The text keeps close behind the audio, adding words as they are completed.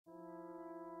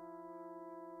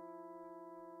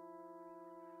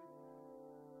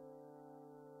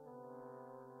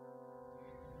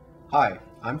Hi,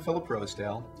 I'm Philip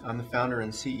Rosedale. I'm the founder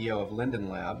and CEO of Linden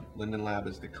Lab. Linden Lab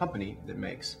is the company that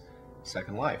makes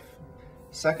Second Life.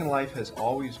 Second Life has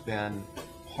always been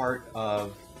part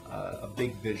of a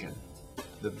big vision.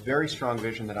 The very strong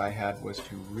vision that I had was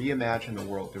to reimagine the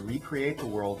world, to recreate the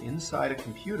world inside a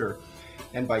computer,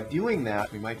 and by doing that,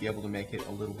 we might be able to make it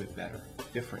a little bit better,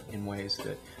 different in ways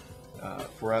that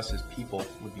for us as people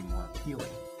would be more appealing.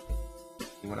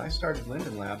 When I started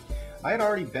Linden Lab, I had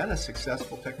already been a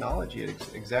successful technology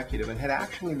executive and had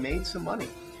actually made some money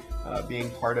being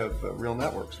part of Real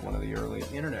Networks, one of the early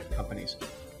internet companies.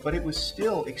 But it was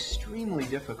still extremely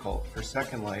difficult for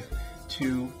Second Life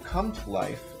to come to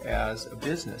life as a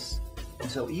business. And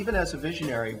so even as a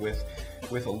visionary with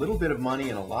a little bit of money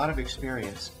and a lot of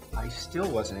experience, I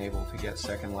still wasn't able to get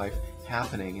Second Life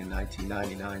happening in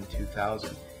 1999,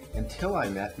 2000, until I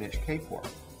met Mitch Kapor.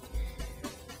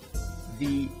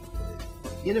 The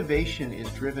innovation is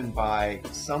driven by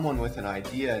someone with an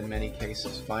idea, in many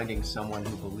cases finding someone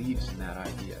who believes in that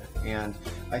idea. And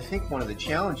I think one of the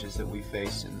challenges that we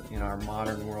face in our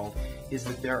modern world is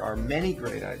that there are many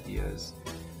great ideas,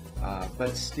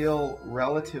 but still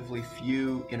relatively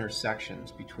few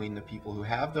intersections between the people who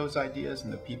have those ideas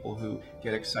and the people who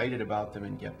get excited about them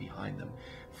and get behind them.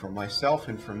 For myself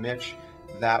and for Mitch,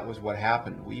 that was what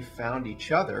happened. We found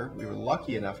each other. We were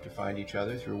lucky enough to find each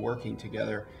other through working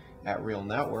together at Real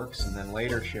Networks and then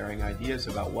later sharing ideas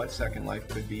about what Second Life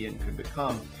could be and could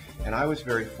become. And I was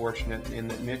very fortunate in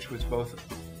that Mitch was both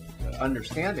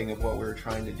understanding of what we were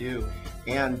trying to do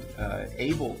and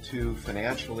able to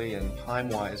financially and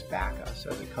time-wise back us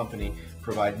as a company,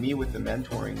 provide me with the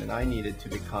mentoring that I needed to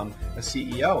become a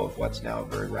CEO of what's now a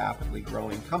very rapidly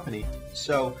growing company.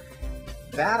 So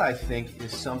that, I think,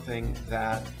 is something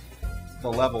that the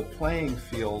level playing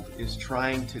field is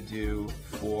trying to do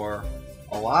for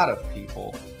a lot of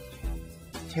people.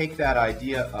 Take that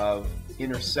idea of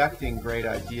intersecting great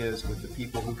ideas with the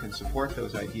people who can support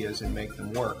those ideas and make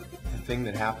them work, the thing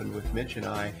that happened with Mitch and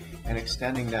I, and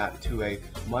extending that to a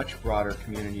much broader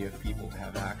community of people to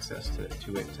have access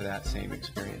to that same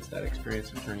experience, that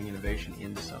experience of turning innovation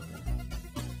into something.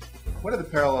 What are the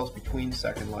parallels between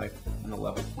Second Life and the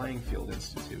Level Playing Field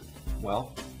Institute?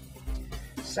 Well,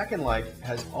 Second Life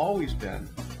has always been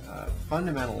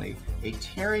fundamentally a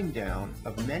tearing down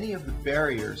of many of the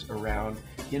barriers around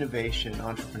innovation,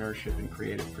 entrepreneurship, and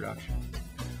creative production.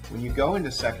 When you go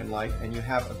into Second Life and you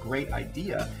have a great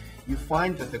idea, you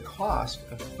find that the cost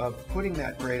of putting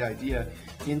that great idea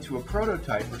into a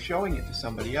prototype or showing it to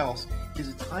somebody else is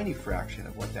a tiny fraction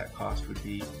of what that cost would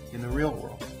be in the real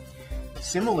world.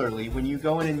 Similarly, when you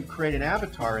go in and create an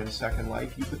avatar in Second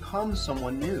Life, you become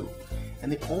someone new.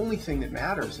 And the only thing that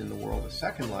matters in the world of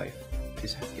Second Life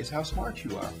is how smart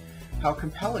you are, how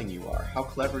compelling you are, how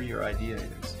clever your idea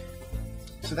is.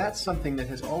 So that's something that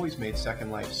has always made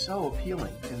Second Life so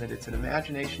appealing, in that it's an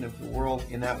imagination of the world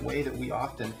in that way that we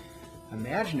often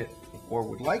imagine it or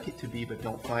would like it to be, but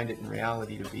don't find it in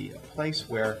reality to be, a place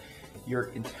where your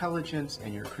intelligence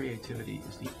and your creativity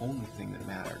is the only thing that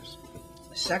matters.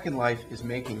 Second Life is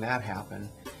making that happen,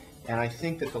 and I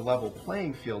think that the Level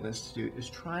Playing Field Institute is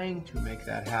trying to make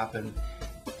that happen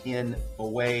in a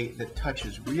way that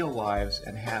touches real lives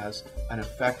and has an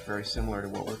effect very similar to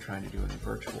what we're trying to do in the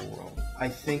virtual world. I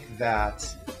think that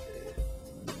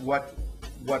what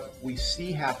we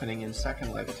see happening in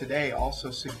Second Life today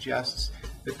also suggests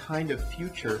the kind of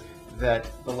future that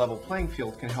the Level Playing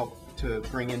Field can help to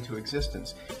bring into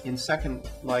existence. In Second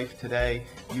Life today,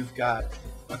 you've got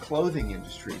a clothing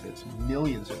industry that's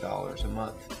millions of dollars a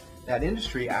month. That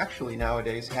industry actually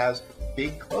nowadays has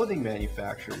big clothing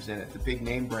manufacturers in it, the big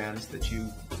name brands that you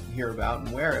hear about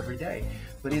and wear every day.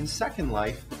 But in Second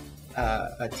Life,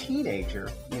 a teenager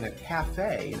in a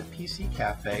cafe, in a PC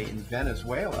cafe in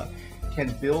Venezuela,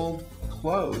 can build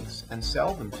clothes and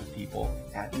sell them to people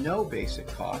at no basic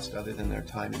cost other than their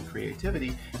time and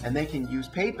creativity, and they can use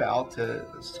PayPal to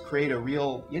create a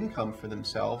real income for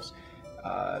themselves,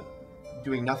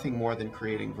 doing nothing more than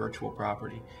creating virtual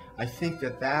property. I think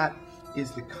that that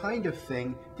is the kind of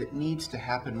thing that needs to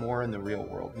happen more in the real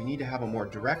world. We need to have a more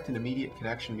direct and immediate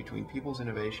connection between people's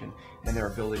innovation and their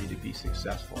ability to be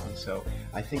successful. And so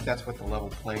I think that's what the Level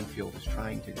Playing Field is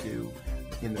trying to do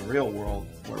in the real world,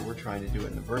 where we're trying to do it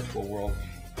in the virtual world.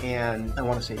 And I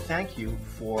want to say thank you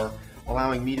for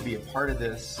allowing me to be a part of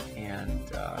this and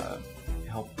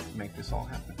help make this all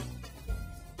happen.